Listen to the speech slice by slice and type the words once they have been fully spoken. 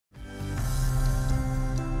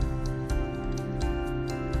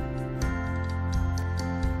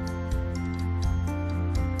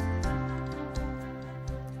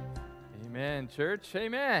Amen, church.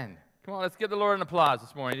 Amen. Come on, let's give the Lord an applause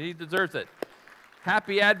this morning. He deserves it.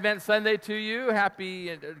 Happy Advent Sunday to you.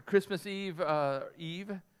 Happy Christmas Eve.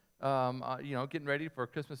 Getting ready for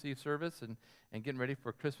Christmas Eve service and getting ready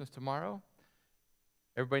for Christmas tomorrow.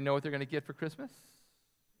 Everybody know what they're going to get for Christmas?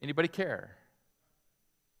 Anybody care?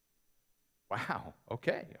 Wow.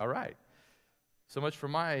 Okay. All right. So much for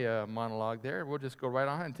my monologue there. We'll just go right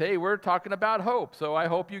on. And today we're talking about hope. So I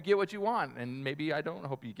hope you get what you want. And maybe I don't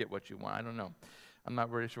hope you get what you want. I don't know. I'm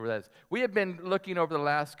not really sure what that is. We have been looking over the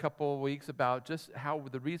last couple of weeks about just how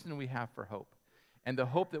the reason we have for hope. And the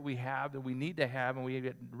hope that we have, that we need to have, and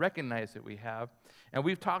we recognize that we have. And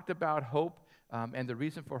we've talked about hope and the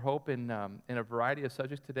reason for hope in a variety of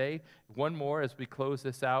subjects today. One more as we close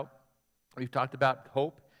this out. We've talked about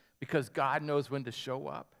hope because God knows when to show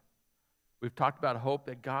up. We've talked about hope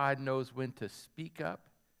that God knows when to speak up.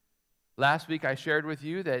 Last week I shared with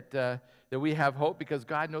you that we have hope because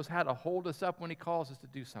God knows how to hold us up when He calls us to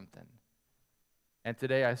do something. And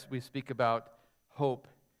today we speak about hope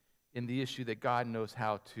in the issue that God knows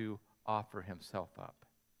how to offer Himself up.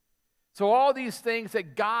 So all these things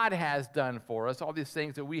that God has done for us, all these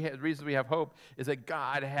things that the reason we have hope is that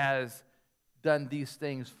God has done these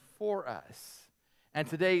things for us. And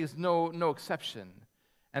today is no exception.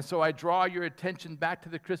 And so I draw your attention back to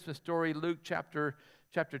the Christmas story, Luke chapter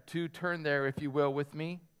 2. Turn there, if you will, with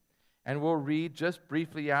me. And we'll read just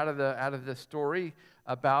briefly out of the story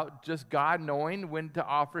about just God knowing when to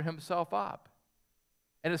offer Himself up.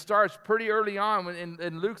 And it starts pretty early on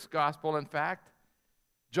in Luke's gospel, in fact.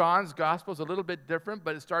 John's gospel is a little bit different,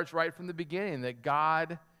 but it starts right from the beginning, that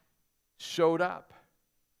God showed up.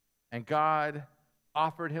 And God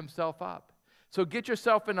offered Himself up. So get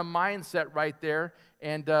yourself in a mindset right there,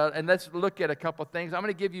 and let's look at a couple things. I'm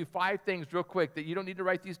going to give you 5 things real quick that you don't need to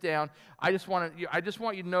write these down. I just want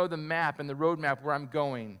you to know the map and the roadmap where I'm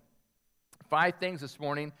going. 5 things this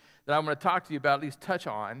morning that I'm going to talk to you about, at least touch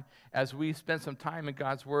on, as we spend some time in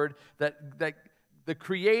God's Word, that the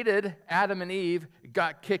created Adam and Eve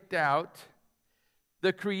got kicked out.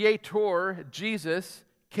 The Creator, Jesus,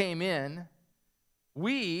 came in.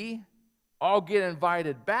 We all get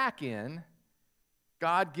invited back in.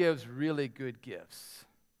 God gives really good gifts.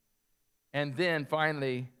 And then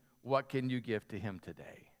finally, what can you give to Him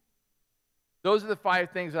today? Those are the 5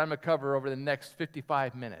 things that I'm going to cover over the next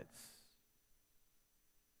 55 minutes.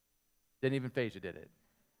 Didn't even phase you, did it?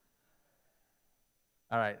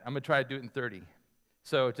 All right, I'm going to try to do it in 30.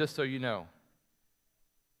 So just so you know.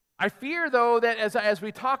 I fear, though, that as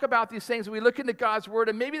we talk about these things, we look into God's Word,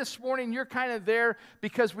 and maybe this morning you're kind of there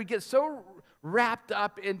because we get so wrapped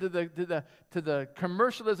up into the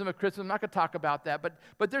commercialism of Christmas. I'm not going to talk about that,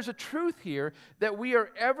 but there's a truth here that we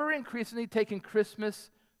are ever increasingly taking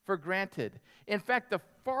Christmas for granted. In fact, the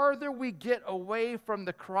farther we get away from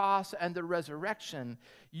the cross and the resurrection,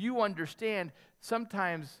 you understand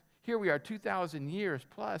sometimes here we are 2,000 years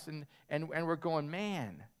plus, and we're going,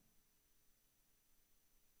 man,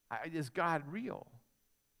 is God real?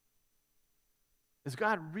 Is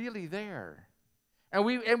God really there? And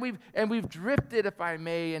we've drifted, if I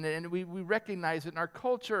may, and we recognize it. And our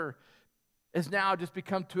culture has now just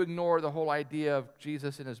become to ignore the whole idea of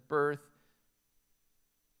Jesus and His birth,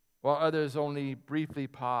 while others only briefly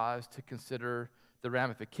pause to consider the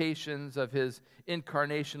ramifications of His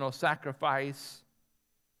incarnational sacrifice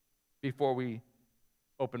before we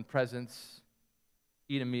open presents,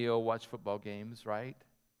 eat a meal, watch football games, right?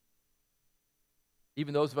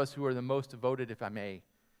 Even those of us who are the most devoted, if I may,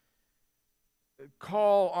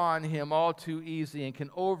 call on Him all too easily and can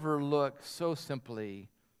overlook so simply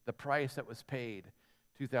the price that was paid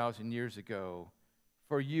 2,000 years ago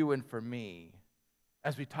for you and for me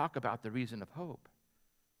as we talk about the reason of hope.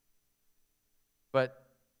 But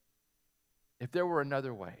if there were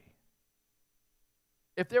another way,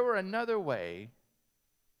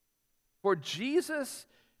 for Jesus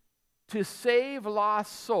to save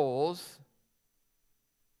lost souls,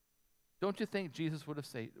 don't you think Jesus would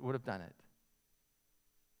have done it?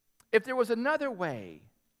 If there was another way,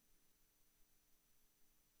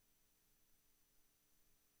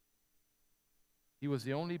 He was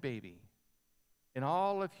the only baby in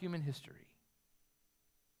all of human history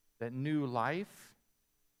that knew life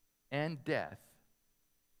and death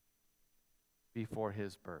before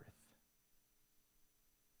His birth.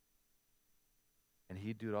 And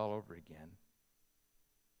He'd do it all over again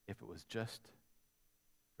if it was just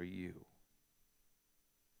for you.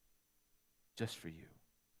 Just for you.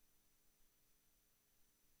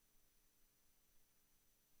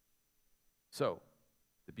 So,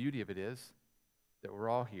 the beauty of it is that we're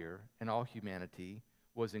all here, and all humanity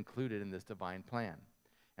was included in this divine plan.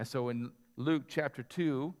 And so in Luke chapter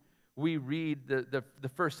 2, we read the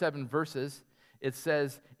first 7 verses. It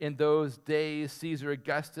says, in those days, Caesar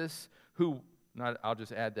Augustus, I'll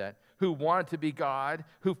just add that, who wanted to be God,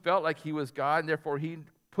 who felt like he was God, and therefore he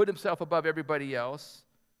put himself above everybody else,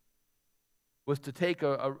 was to take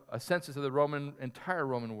a census of the entire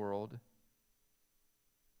Roman world.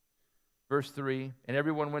 Verse 3, and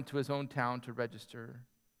everyone went to his own town to register.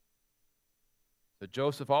 So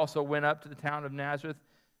Joseph also went up to the town of Nazareth,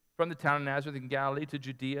 from the town of Nazareth in Galilee to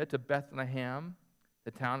Judea, to Bethlehem,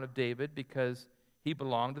 the town of David, because he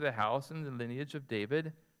belonged to the house and the lineage of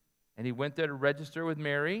David. And he went there to register with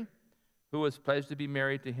Mary, who was pledged to be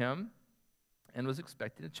married to him, and was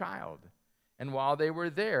expecting a child. And while they were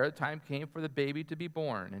there, the time came for the baby to be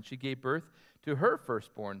born, and she gave birth to her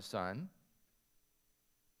firstborn son.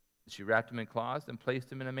 She wrapped him in cloths and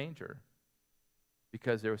placed him in a manger,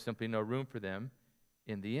 because there was simply no room for them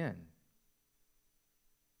in the inn.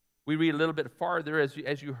 We read a little bit farther,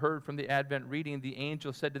 as you heard from the Advent reading, the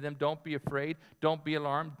angel said to them, don't be afraid, don't be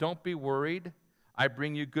alarmed, don't be worried. I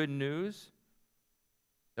bring you good news.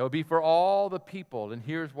 That will be for all the people, and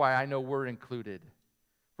here's why I know we're included.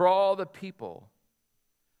 For all the people,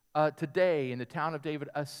 today in the town of David,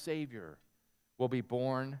 a Savior will be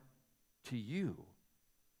born to you,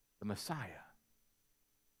 the Messiah.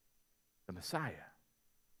 The Messiah.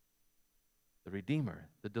 The Redeemer,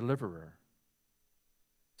 the Deliverer.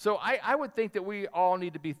 So I would think that we all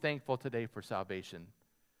need to be thankful today for salvation.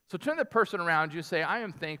 So turn the person around you and say, I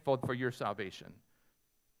am thankful for your salvation.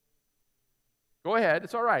 Go ahead,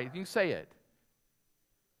 it's all right, you can say it.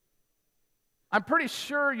 I'm pretty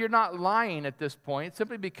sure you're not lying at this point,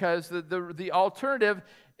 simply because the alternative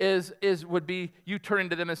would be you turning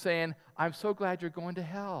to them and saying, I'm so glad you're going to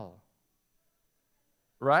hell.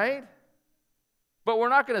 Right? But we're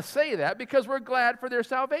not going to say that because we're glad for their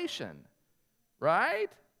salvation. Right?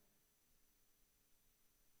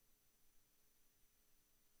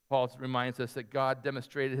 Paul reminds us that God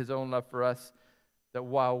demonstrated his own love for us, that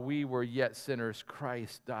while we were yet sinners,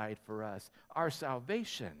 Christ died for us. Our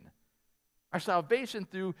salvation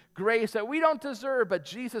through grace that we don't deserve, but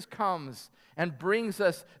Jesus comes and brings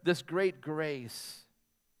us this great grace.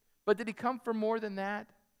 But did he come for more than that?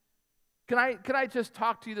 Can I just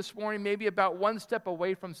talk to you this morning maybe about one step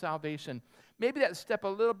away from salvation? Maybe that step a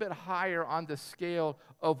little bit higher on the scale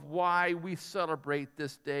of why we celebrate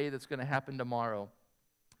this day that's going to happen tomorrow.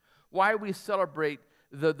 Why we celebrate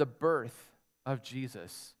the birth of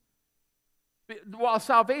Jesus. While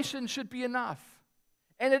salvation should be enough,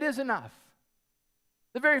 and it is enough.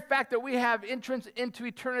 The very fact that we have entrance into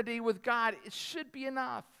eternity with God, it should be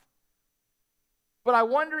enough. But I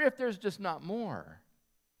wonder if there's just not more.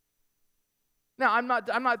 Now, I'm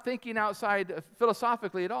not thinking outside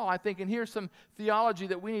philosophically at all. I'm thinking here's some theology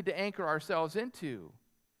that we need to anchor ourselves into.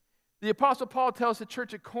 The Apostle Paul tells the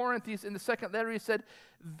church at Corinth, in the second letter, he said,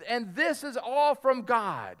 and this is all from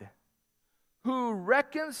God, who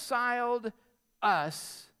reconciled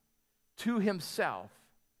us to himself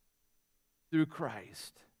through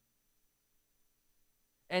Christ.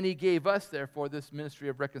 And he gave us, therefore, this ministry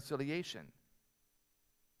of reconciliation.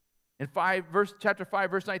 In chapter 5,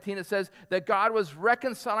 verse 19, it says that God was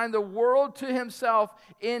reconciling the world to himself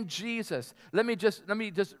in Jesus. Let me just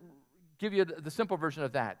give you the simple version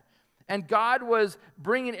of that. And God was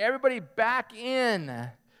bringing everybody back in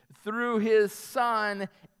through his Son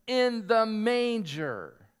in the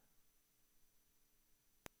manger.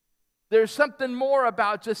 There's something more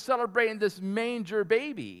about just celebrating this manger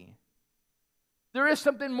baby. There is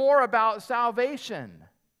something more about salvation.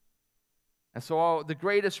 And so the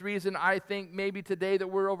greatest reason I think maybe today that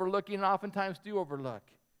we're overlooking, and oftentimes do overlook,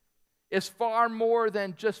 is far more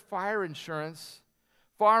than just fire insurance,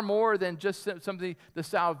 far more than just the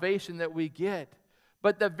salvation that we get,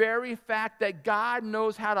 but the very fact that God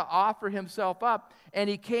knows how to offer himself up, and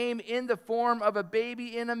he came in the form of a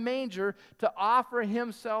baby in a manger to offer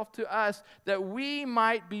himself to us that we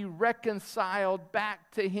might be reconciled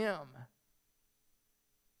back to him,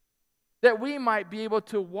 that we might be able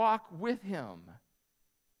to walk with him,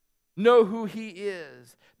 know who he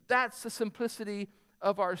is. That's the simplicity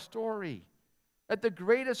of our story. That the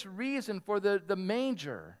greatest reason for the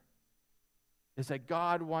manger is that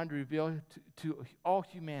God wanted to reveal to all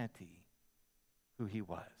humanity who he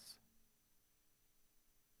was.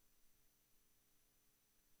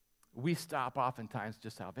 We stop oftentimes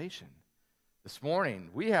just salvation. This morning,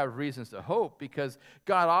 we have reasons to hope because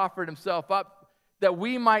God offered himself up that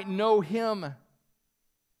we might know him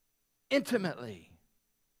intimately.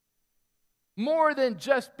 More than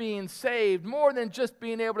just being saved, more than just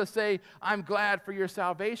being able to say, I'm glad for your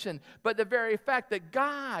salvation, but the very fact that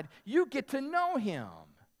God, you get to know him,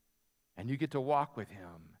 and you get to walk with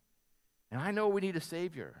him, And I know we need a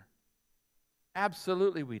Savior.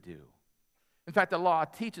 Absolutely we do. In fact, the law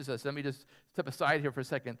teaches us, let me just step aside here for a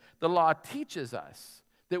second. The law teaches us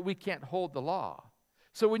that we can't hold the law.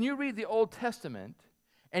 So when you read the Old Testament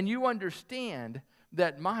and you understand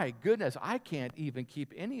that, my goodness, I can't even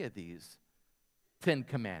keep any of these 10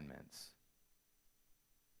 commandments.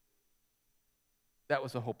 That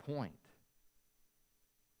was the whole point.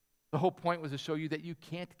 The whole point was to show you that you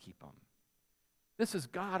can't keep them. This is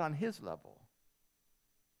God on his level.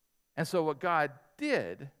 And so what God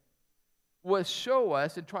did was show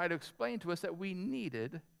us and try to explain to us that we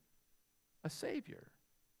needed a Savior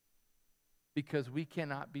because we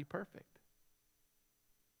cannot be perfect.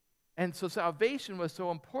 And so salvation was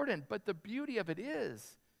so important, but the beauty of it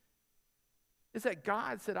is that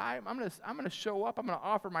God said, I'm going to show up, I'm going to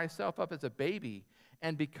offer myself up as a baby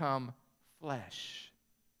and become flesh,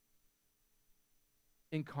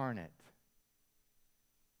 incarnate.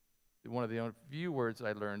 One of the few words that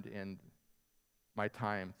I learned in my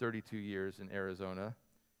time, 32 years in Arizona,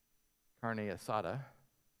 carne asada,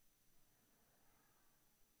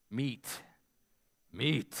 meat.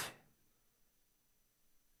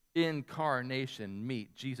 Incarnation,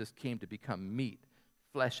 meat. Jesus came to become meat,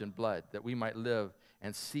 flesh and blood, that we might live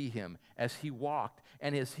and see him as he walked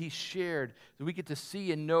and as he shared. So we get to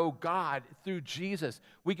see and know God through Jesus.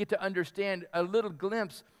 We get to understand a little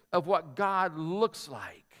glimpse of what God looks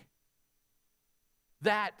like.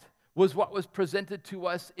 That was what was presented to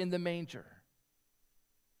us in the manger.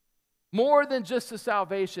 More than just the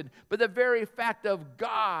salvation, but the very fact of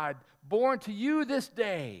God born to you this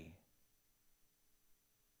day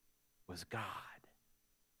was God.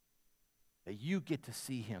 That you get to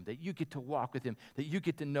see him, that you get to walk with him, that you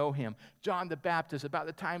get to know him. John the Baptist, about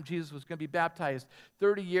the time Jesus was going to be baptized,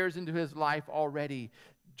 30 years into his life already,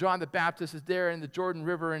 John the Baptist is there in the Jordan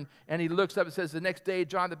River, and he looks up and says, the next day,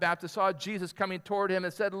 John the Baptist saw Jesus coming toward him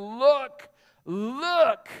and said, look.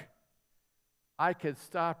 I could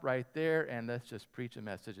stop right there and let's just preach a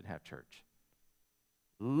message and have church.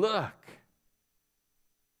 Look,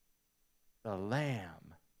 the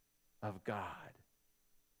Lamb of God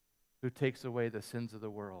who takes away the sins of the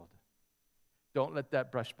world. Don't let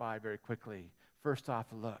that brush by very quickly. First off,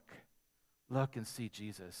 look and see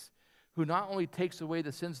Jesus, who not only takes away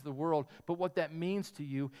the sins of the world, but what that means to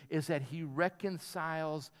you is that he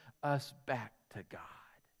reconciles us back to God.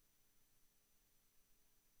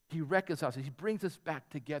 He reconciles us. He brings us back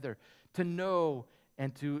together to know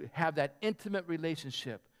and to have that intimate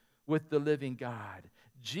relationship with the living God.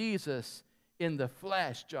 Jesus in the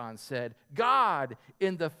flesh, John said. God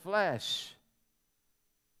in the flesh.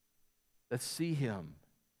 Let's see him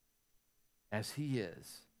as he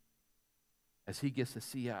is, as he gets to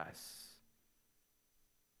see us.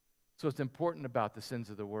 So it's important about the sins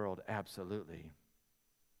of the world, absolutely.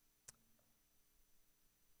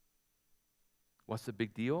 What's the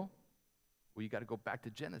big deal? Well, you got to go back to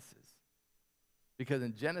Genesis. Because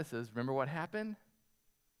in Genesis, remember what happened?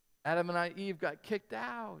 Adam and Eve got kicked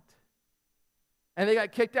out. And they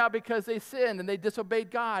got kicked out because they sinned and they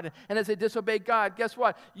disobeyed God. And as they disobeyed God, guess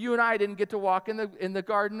what? You and I didn't get to walk in the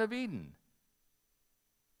Garden of Eden.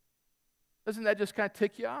 Doesn't that just kind of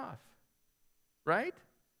tick you off? Right?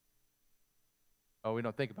 Oh, we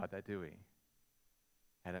don't think about that, do we?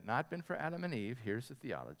 Had it not been for Adam and Eve, here's the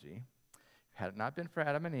theology. Had it not been for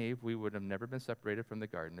Adam and Eve, we would have never been separated from the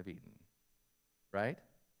Garden of Eden. Right?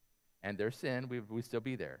 And their sin, we'd still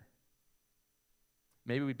be there.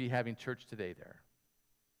 Maybe we'd be having church today there.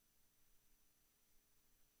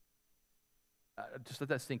 Just let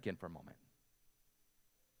that sink in for a moment.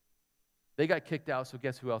 They got kicked out, so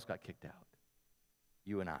guess who else got kicked out?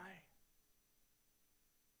 You and I.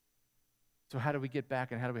 So how do we get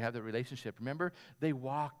back and how do we have that relationship? Remember, they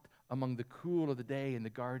walked among the cool of the day in the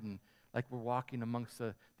garden like we're walking amongst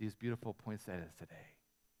these beautiful poinsettias today.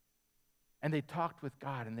 And they talked with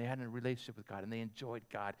God, and they had a relationship with God, and they enjoyed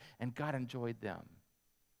God, and God enjoyed them.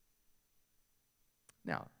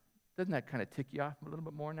 Now, doesn't that kind of tick you off a little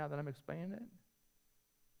bit more now that I'm explaining it?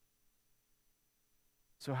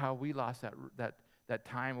 So how we lost that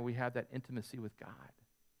time where we have that intimacy with God.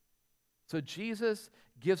 So Jesus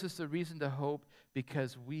gives us a reason to hope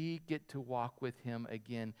because we get to walk with him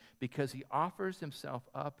again, because he offers himself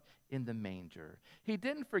up in the manger. He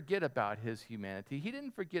didn't forget about his humanity. He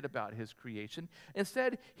didn't forget about his creation.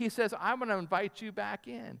 Instead, he says, I'm going to invite you back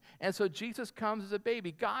in. And so Jesus comes as a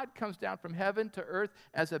baby. God comes down from heaven to earth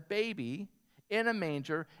as a baby in a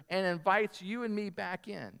manger and invites you and me back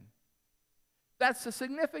in. That's the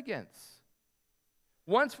significance.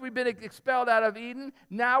 Once we've been expelled out of Eden,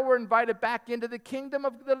 now we're invited back into the kingdom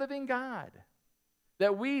of the living God.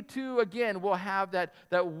 that we too, again, will have that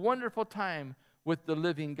wonderful time with the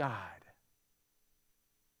living God.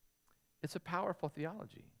 It's a powerful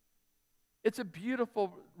theology. It's a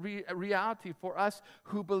beautiful reality for us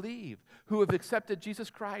who believe, who have accepted Jesus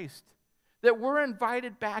Christ, that we're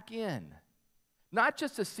invited back in. Not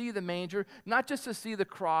just to see the manger, not just to see the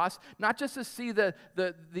cross, not just to see the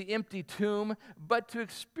empty tomb, but to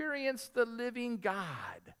experience the living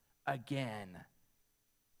God again.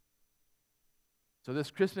 So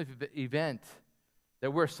this Christmas event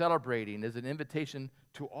that we're celebrating is an invitation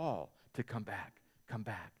to all to come back, come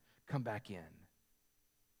back, come back in.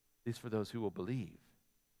 At least for those who will believe.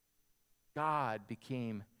 God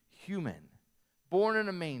became human, born in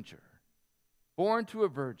a manger, born to a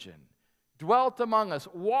virgin, dwelt among us,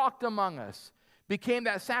 walked among us, became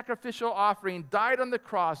that sacrificial offering, died on the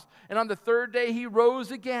cross, and on the third day he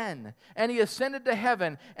rose again, and he ascended to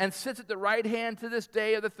heaven and sits at the right hand to this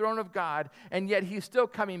day of the throne of God, and yet he's still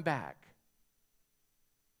coming back.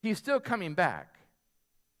 He's still coming back.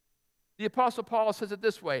 The Apostle Paul says it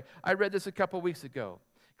this way. I read this a couple weeks ago.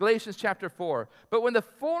 Galatians chapter 4. But when the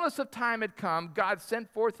fullness of time had come, God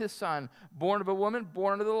sent forth his Son, born of a woman,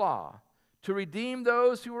 born under the law, to redeem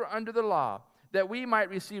those who were under the law, that we might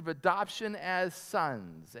receive adoption as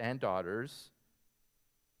sons and daughters.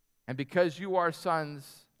 And because you are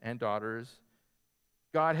sons and daughters,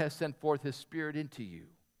 God has sent forth his Spirit into you,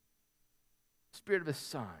 Spirit of his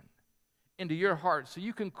Son, into your heart, so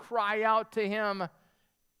you can cry out to him,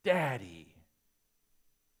 Daddy,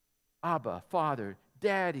 Abba, Father,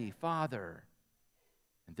 Daddy, Father.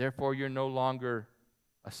 And therefore you're no longer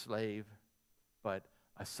a slave, but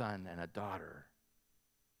a son and a daughter.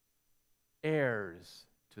 Heirs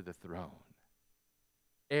to the throne.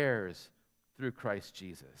 Heirs through Christ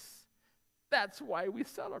Jesus. That's why we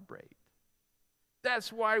celebrate.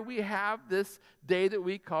 That's why we have this day that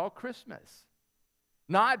we call Christmas.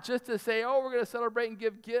 Not just to say, oh, we're going to celebrate and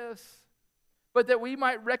give gifts, but that we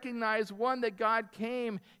might recognize, one, that God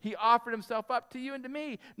came, he offered himself up to you and to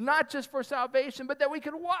me, not just for salvation, but that we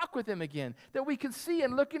could walk with him again, that we could see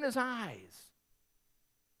and look in his eyes.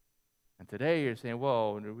 And today you're saying,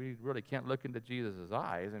 well, we really can't look into Jesus'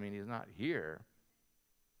 eyes. I mean, he's not here.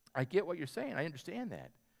 I get what you're saying. I understand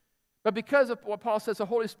that. But because of what Paul says, the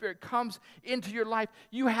Holy Spirit comes into your life,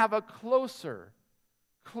 you have a closer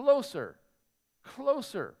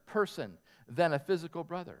person than a physical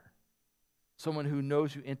brother. Someone who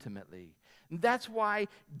knows you intimately. And that's why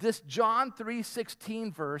this John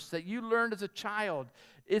 3:16 verse that you learned as a child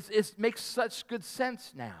makes such good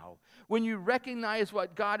sense now. When you recognize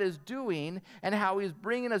what God is doing and how he's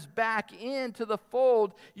bringing us back into the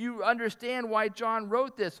fold, you understand why John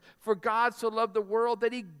wrote this. For God so loved the world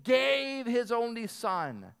that he gave his only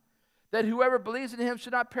Son, that whoever believes in him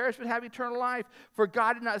should not perish but have eternal life. For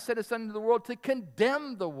God did not send his Son into the world to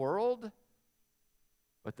condemn the world,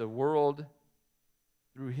 but the world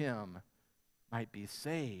through him might be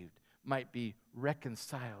saved, might be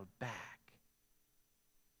reconciled back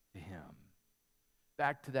to him,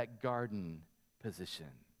 back to that garden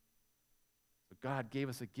position. So God gave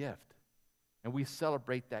us a gift, and we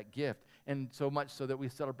celebrate that gift, and so much so that we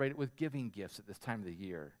celebrate it with giving gifts at this time of the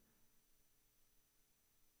year.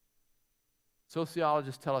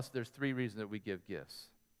 Sociologists tell us there's 3 reasons that we give gifts.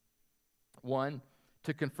 1,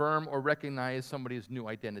 to confirm or recognize somebody's new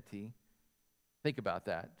identity. Think about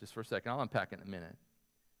that just for a second. I'll unpack it in a minute.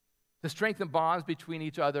 To strengthen bonds between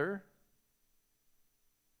each other.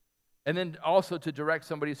 And then also to direct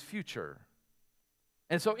somebody's future.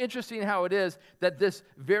 And so interesting how it is that this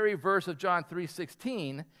very verse of John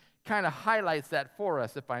 3:16 kind of highlights that for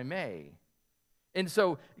us, if I may. And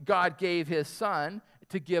so God gave his Son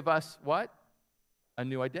to give us what? A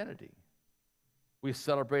new identity. We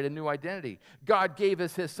celebrate a new identity. God gave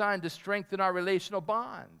us his Son to strengthen our relational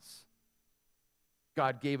bonds.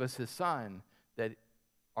 God gave us his Son that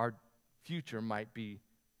our future might be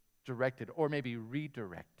directed or maybe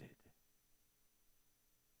redirected.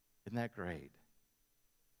 Isn't that great?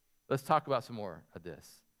 Let's talk about some more of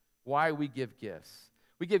this. Why we give gifts.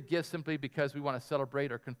 We give gifts simply because we want to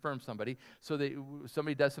celebrate or confirm somebody. So that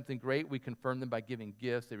somebody does something great, we confirm them by giving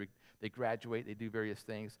gifts. They graduate, they do various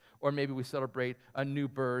things. Or maybe we celebrate a new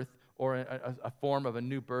birth or a form of a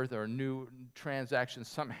new birth or a new transaction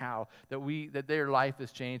somehow that their life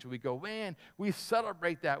has changed. And we go, man, we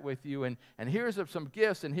celebrate that with you. And here's some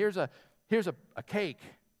gifts, and here's a cake.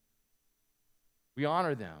 We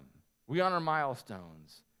honor them. We honor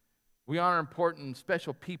milestones. We honor important,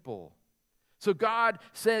 special people. So God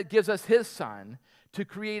gives us his Son to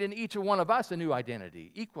create in each one of us a new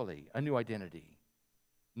identity, equally a new identity.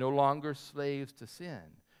 No longer slaves to sin.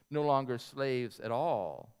 No longer slaves at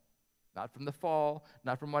all Not from the fall,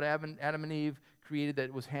 not from what Adam and Eve created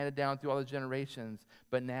that was handed down through all the generations,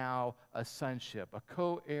 but now a sonship, a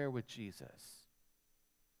co-heir with Jesus.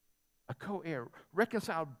 A co-heir,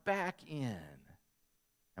 reconciled back in.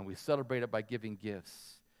 And we celebrate it by giving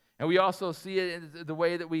gifts. And we also see it in the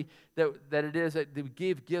way that we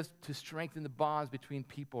give gifts to strengthen the bonds between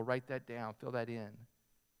people. Write that down, fill that in.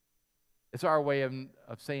 It's our way of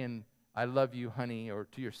saying, I love you, honey, or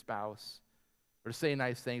to your spouse. Or to say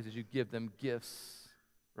nice things as you give them gifts,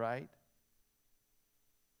 right?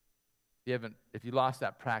 If you lost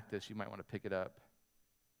that practice, you might want to pick it up.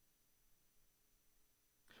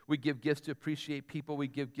 We give gifts to appreciate people. We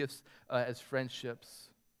give gifts as friendships.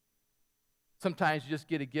 Sometimes you just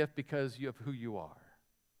get a gift because of who you are.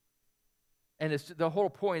 And the whole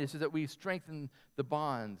point is that we strengthen the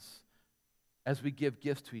bonds as we give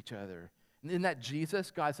gifts to each other. And in that Jesus,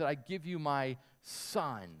 God said, I give you my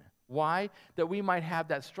son. Why? That we might have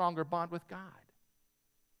that stronger bond with God.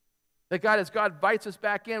 That God, as God invites us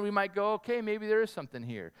back in, we might go, okay, maybe there is something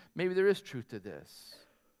here. Maybe there is truth to this.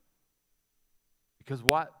 Because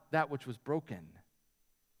that which was broken,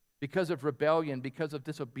 because of rebellion, because of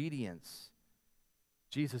disobedience,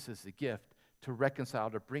 Jesus is the gift to reconcile,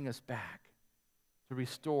 to bring us back, to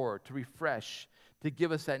restore, to refresh, to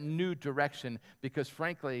give us that new direction. Because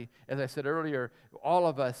frankly, as I said earlier, all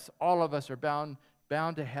of us are bound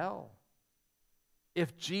to hell.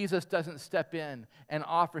 If Jesus doesn't step in and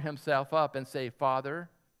offer himself up and say, Father,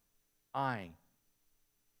 I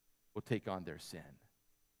will take on their sin.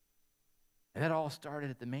 And that all started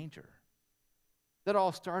at the manger. That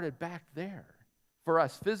all started back there for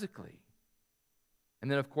us physically. And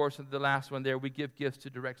then, of course, the last one there, we give gifts to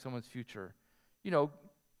direct someone's future.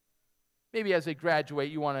 Maybe as they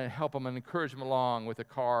graduate, you want to help them and encourage them along with a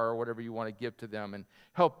car or whatever you want to give to them and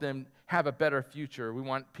help them have a better future. We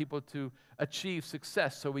want people to achieve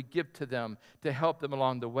success, so we give to them to help them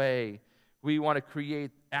along the way. We want to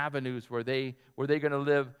create avenues where they're going to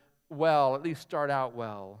live well, at least start out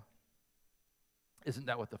well. Isn't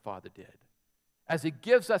that what the Father did? As he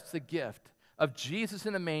gives us the gift of Jesus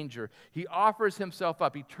in a manger, he offers himself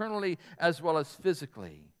up eternally as well as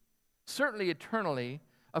physically. Certainly eternally.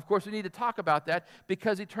 Of course, we need to talk about that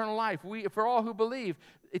because eternal life, for all who believe,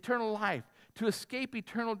 eternal life, to escape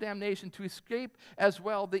eternal damnation, to escape as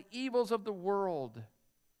well the evils of the world.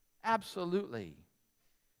 Absolutely.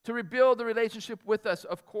 To rebuild the relationship with us,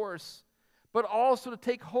 of course, but also to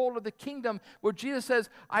take hold of the kingdom where Jesus says,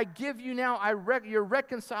 I give you now, you're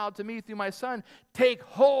reconciled to me through my Son. Take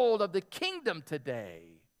hold of the kingdom today.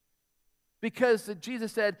 Because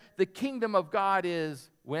Jesus said the kingdom of God is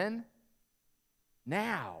when?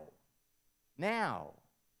 Now. Now.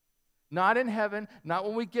 Not in heaven, not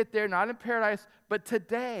when we get there, not in paradise, but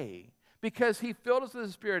today. Because he filled us with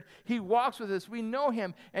the Spirit. He walks with us. We know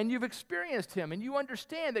him, and you've experienced him, and you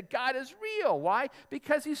understand that God is real. Why?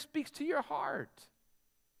 Because he speaks to your heart.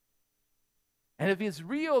 And if he's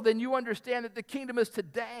real, then you understand that the kingdom is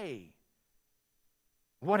today.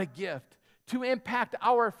 What a gift to impact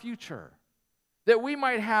our future. That we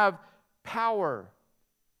might have power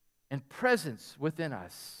and presence within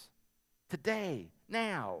us today,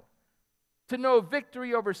 now. To know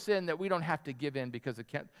victory over sin, that we don't have to give in because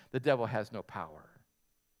the devil has no power.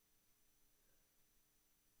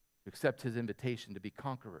 To accept his invitation to be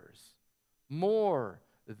conquerors, more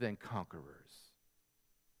than conquerors.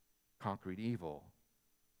 Conquering evil,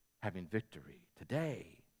 having victory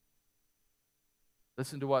today.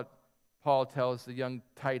 Listen to what Paul tells the young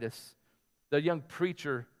Titus, the young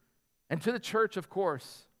preacher, and to the church, of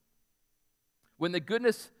course. When the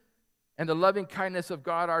goodness and the loving kindness of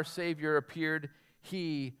God our Savior appeared,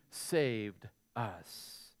 he saved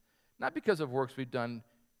us. Not because of works we've done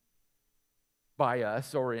by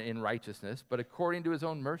us or in righteousness, but according to his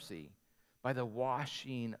own mercy, by the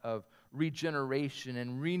washing of regeneration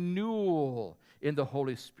and renewal in the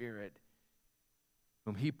Holy Spirit,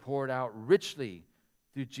 whom he poured out richly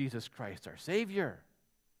through Jesus Christ our Savior,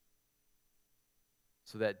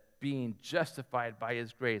 so that being justified by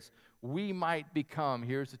his grace, we might become,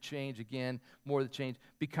 here's the change again, more of the change,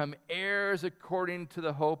 become heirs according to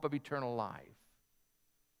the hope of eternal life.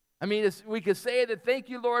 I mean, we could say that thank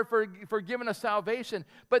you, Lord, for giving us salvation,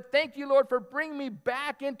 but thank you, Lord, for bringing me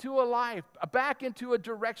back into a life, back into a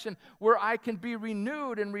direction where I can be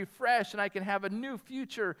renewed and refreshed and I can have a new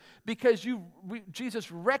future because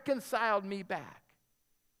Jesus reconciled me back.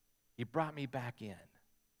 He brought me back in.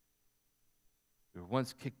 We were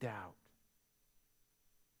once kicked out,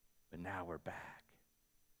 but now we're back.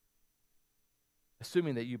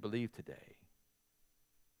 Assuming that you believe today.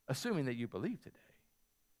 Assuming that you believe today.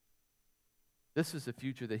 This is the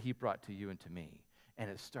future that he brought to you and to me. And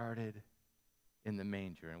it started in the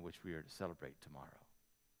manger in which we are to celebrate tomorrow.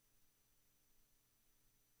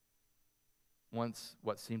 Once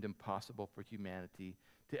what seemed impossible for humanity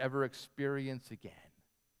to ever experience again,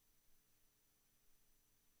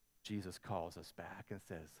 Jesus calls us back and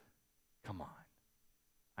says, come on,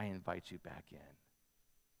 I invite you back in.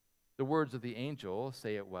 The words of the angel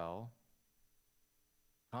say it well.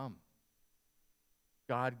 Come.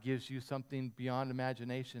 God gives you something beyond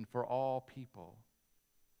imagination for all people.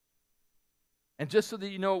 And just so that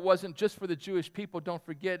you know, it wasn't just for the Jewish people, don't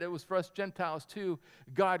forget, it was for us Gentiles too.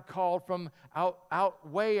 God called from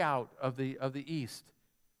way out of the east.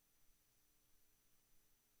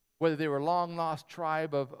 Whether they were a long-lost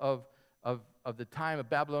tribe of the time of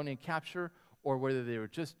Babylonian capture, or whether they were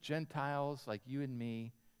just Gentiles like you and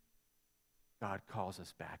me, God calls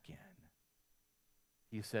us back in.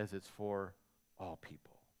 He says it's for all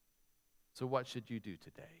people. So what should you do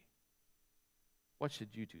today? What should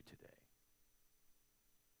you do today?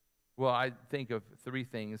 Well, I think of three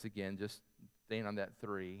things, again, just staying on that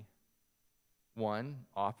three. One,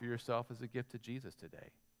 offer yourself as a gift to Jesus today.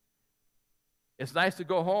 It's nice to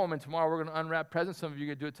go home, and tomorrow we're going to unwrap presents. Some of you are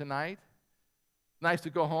going to do it tonight. Nice to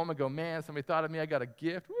go home and go, man, somebody thought of me. I got a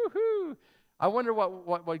gift. Woohoo! I wonder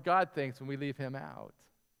what God thinks when we leave him out.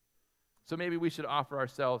 So maybe we should offer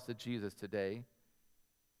ourselves to Jesus today,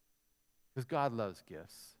 because God loves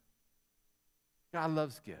gifts. God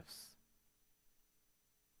loves gifts.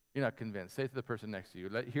 You're not convinced. Say it to the person next to you.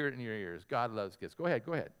 Hear it in your ears. God loves gifts. Go ahead.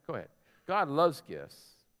 God loves gifts.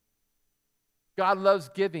 God loves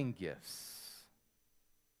giving gifts.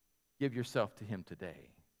 Give yourself to him today.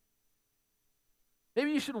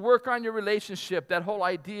 Maybe you should work on your relationship. That whole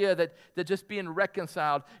idea that just being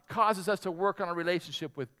reconciled causes us to work on a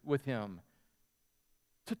relationship with him.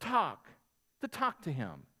 To talk to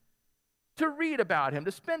him. To read about him.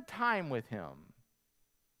 To spend time with him.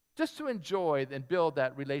 Just to enjoy and build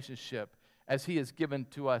that relationship as he has given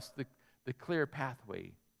to us the clear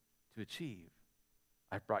pathway to achieve.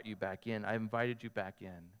 I've brought you back in. I've invited you back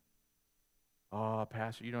in. Oh,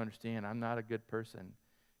 Pastor, you don't understand. I'm not a good person.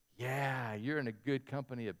 Yeah, you're in a good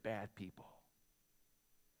company of bad people.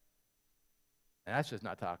 And that's just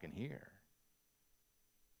not talking here.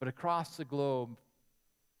 But across the globe,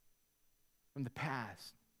 from the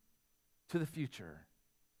past to the future,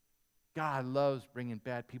 God loves bringing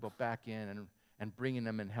bad people back in and bringing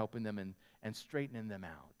them and helping them and straightening them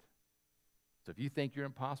out. So if you think you're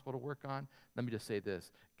impossible to work on, let me just say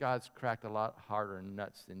this. God's cracked a lot harder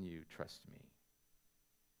nuts than you, trust me.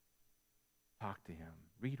 Talk to him.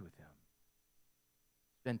 Read with him.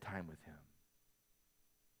 Spend time with him.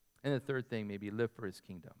 And the third thing, maybe live for his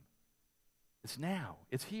kingdom. It's now.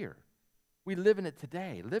 It's here. We live in it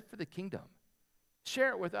today. Live for the kingdom.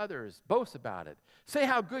 Share it with others. Boast about it. Say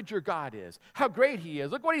how good your God is, how great he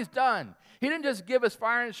is. Look what he's done. He didn't just give us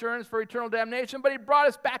fire insurance for eternal damnation, but he brought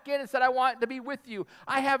us back in and said, I want to be with you.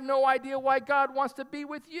 I have no idea why God wants to be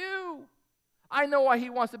with you. I know why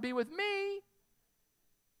he wants to be with me.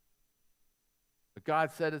 But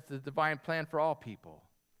God said it's the divine plan for all people.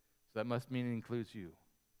 So that must mean it includes you.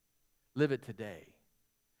 Live it today.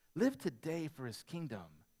 Live today for his kingdom.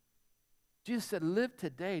 Jesus said, live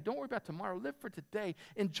today. Don't worry about tomorrow. Live for today.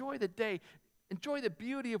 Enjoy the day. Enjoy the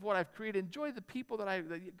beauty of what I've created. Enjoy the people that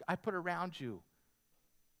I put around you.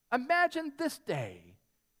 Imagine this day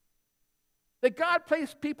that God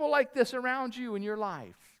placed people like this around you in your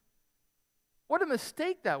life. What a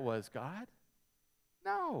mistake that was, God.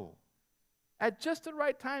 No. At just the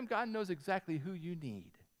right time, God knows exactly who you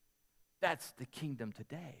need. That's the kingdom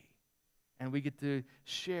today. And we get to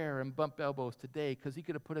share and bump elbows today because he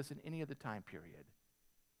could have put us in any other time period.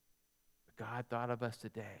 But God thought of us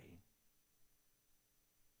today.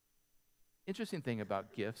 Interesting thing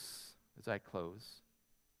about gifts, as I close.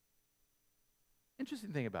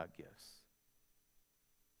 Interesting thing about gifts.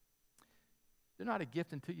 They're not a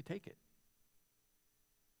gift until you take it.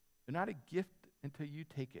 They're not a gift until you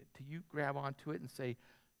take it, till you grab onto it and say,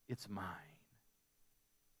 it's mine.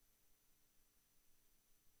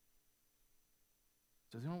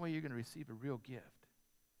 So the only way you're going to receive a real gift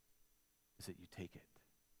is that you take it.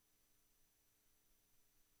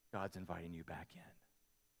 God's inviting you back in.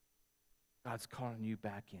 God's calling you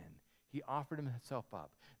back in. He offered himself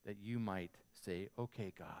up that you might say,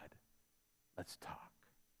 okay, God, let's talk.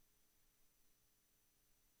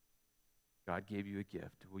 God gave you a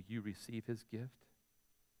gift. Will you receive his gift?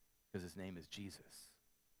 Because his name is Jesus.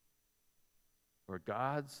 For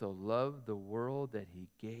God so loved the world that he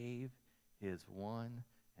gave his one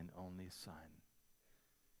and only Son.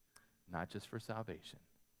 Not just for salvation,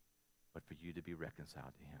 but for you to be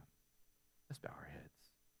reconciled to him. Let's bow our heads.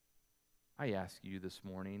 I ask you this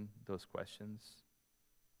morning those questions.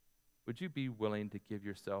 Would you be willing to give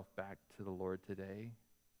yourself back to the Lord today?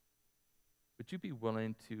 Would you be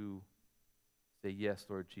willing to say, yes,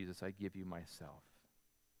 Lord Jesus, I give you myself?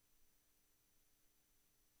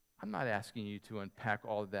 I'm not asking you to unpack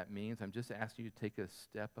all that means. I'm just asking you to take a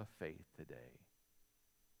step of faith today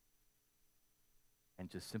and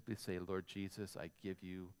just simply say, Lord Jesus, I give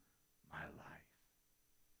you my life.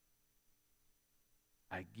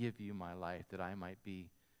 I give you my life that I might be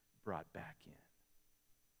brought back in.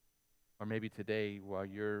 Or maybe today, while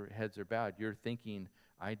your heads are bowed, you're thinking,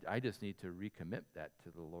 I just need to recommit that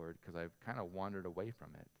to the Lord because I've kind of wandered away from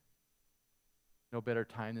it. No better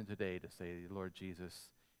time than today to say, Lord Jesus,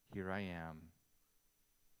 here I am.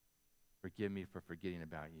 Forgive me for forgetting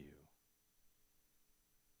about you.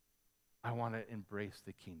 I want to embrace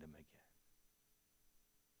the kingdom again.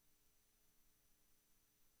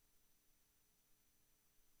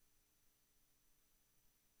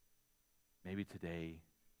 Maybe today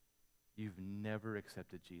you've never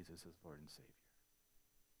accepted Jesus as Lord and Savior.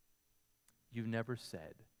 You've never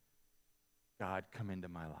said, God, come into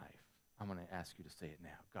my life. I'm going to ask you to say it now.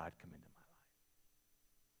 God, come into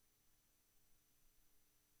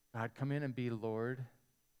my life. God, come in and be Lord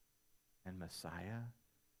and Messiah.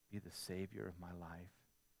 Be the Savior of my life.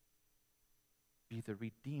 Be the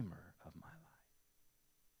Redeemer of my life.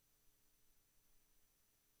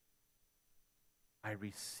 I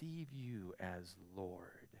receive you as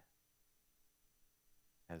Lord,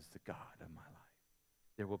 as the God of my life.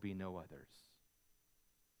 There will be no others.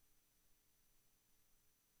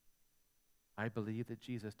 I believe that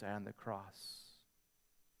Jesus died on the cross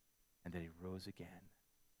and that he rose again.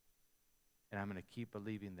 And I'm going to keep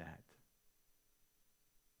believing that.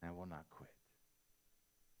 And I will not quit.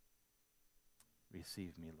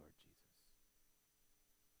 Receive me, Lord Jesus.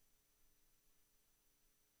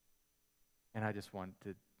 And I just want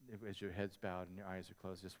to, as your head's bowed and your eyes are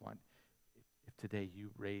closed, just want, if today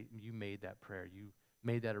you made that prayer, you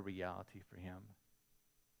made that a reality for him.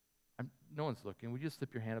 No one's looking. Would you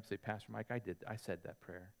slip your hand up and say, Pastor Mike, I said that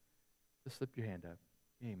prayer. Just slip your hand up.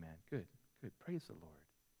 Amen. Good. Praise the Lord.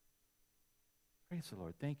 Praise the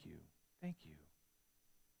Lord. Thank you. Thank you.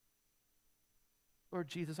 Lord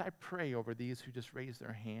Jesus, I pray over these who just raised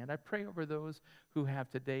their hand. I pray over those who have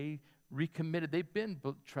today recommitted. They've been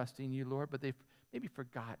trusting you, Lord, but they've maybe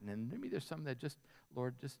forgotten. And maybe there's some that just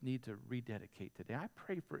need to rededicate today. I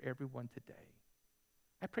pray for everyone today.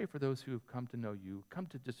 I pray for those who have come to know you, come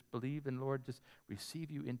to just believe and, Lord, just receive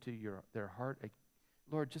you into their heart.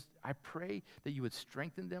 Lord, I pray that you would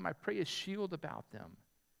strengthen them. I pray a shield about them,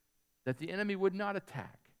 that the enemy would not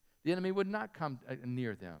attack. The enemy would not come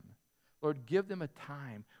near them. Lord, give them a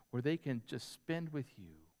time where they can just spend with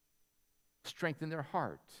you. Strengthen their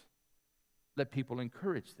heart. Let people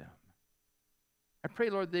encourage them. I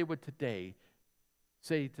pray, Lord, they would today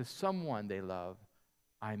say to someone they love,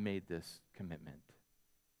 I made this commitment.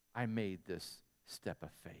 I made this step of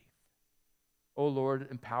faith. Oh, Lord,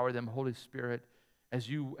 empower them, Holy Spirit, as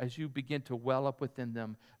you begin to well up within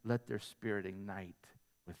them, let their spirit ignite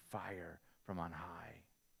with fire from on high.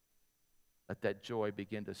 Let that joy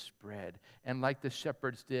begin to spread. And like the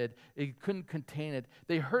shepherds did, they couldn't contain it.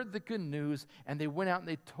 They heard the good news, and they went out and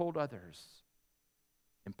they told others.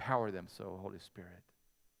 Empower them so, Holy Spirit.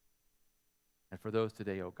 And for those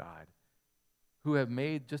today, oh God, who have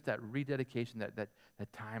made just that rededication, that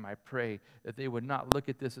time, I pray that they would not look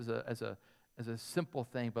at this as a simple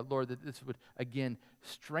thing, but Lord, that this would again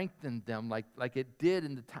strengthen them like it did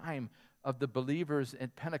in the time of the believers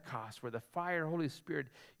at Pentecost, where the fire, Holy Spirit,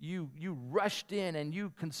 you rushed in and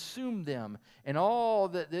you consumed them and all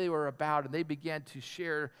that they were about, and they began to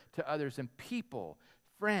share to others, and people,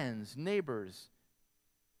 friends, neighbors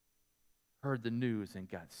heard the news and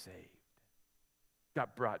got saved,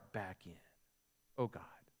 got brought back in. Oh God,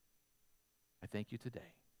 I thank you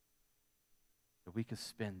today that we could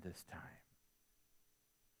spend this time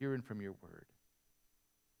hearing from your word.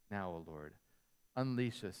 Now, oh Lord,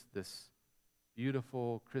 unleash us this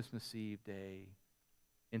beautiful Christmas Eve day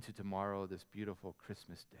into tomorrow, this beautiful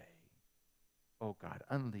Christmas day. Oh God,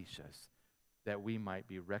 unleash us that we might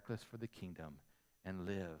be reckless for the kingdom and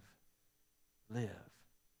live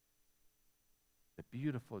the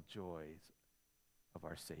beautiful joys of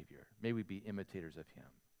our Savior. May we be imitators of him.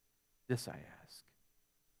 This I ask,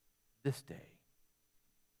 this day,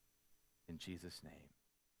 in Jesus' name,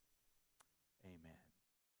 amen.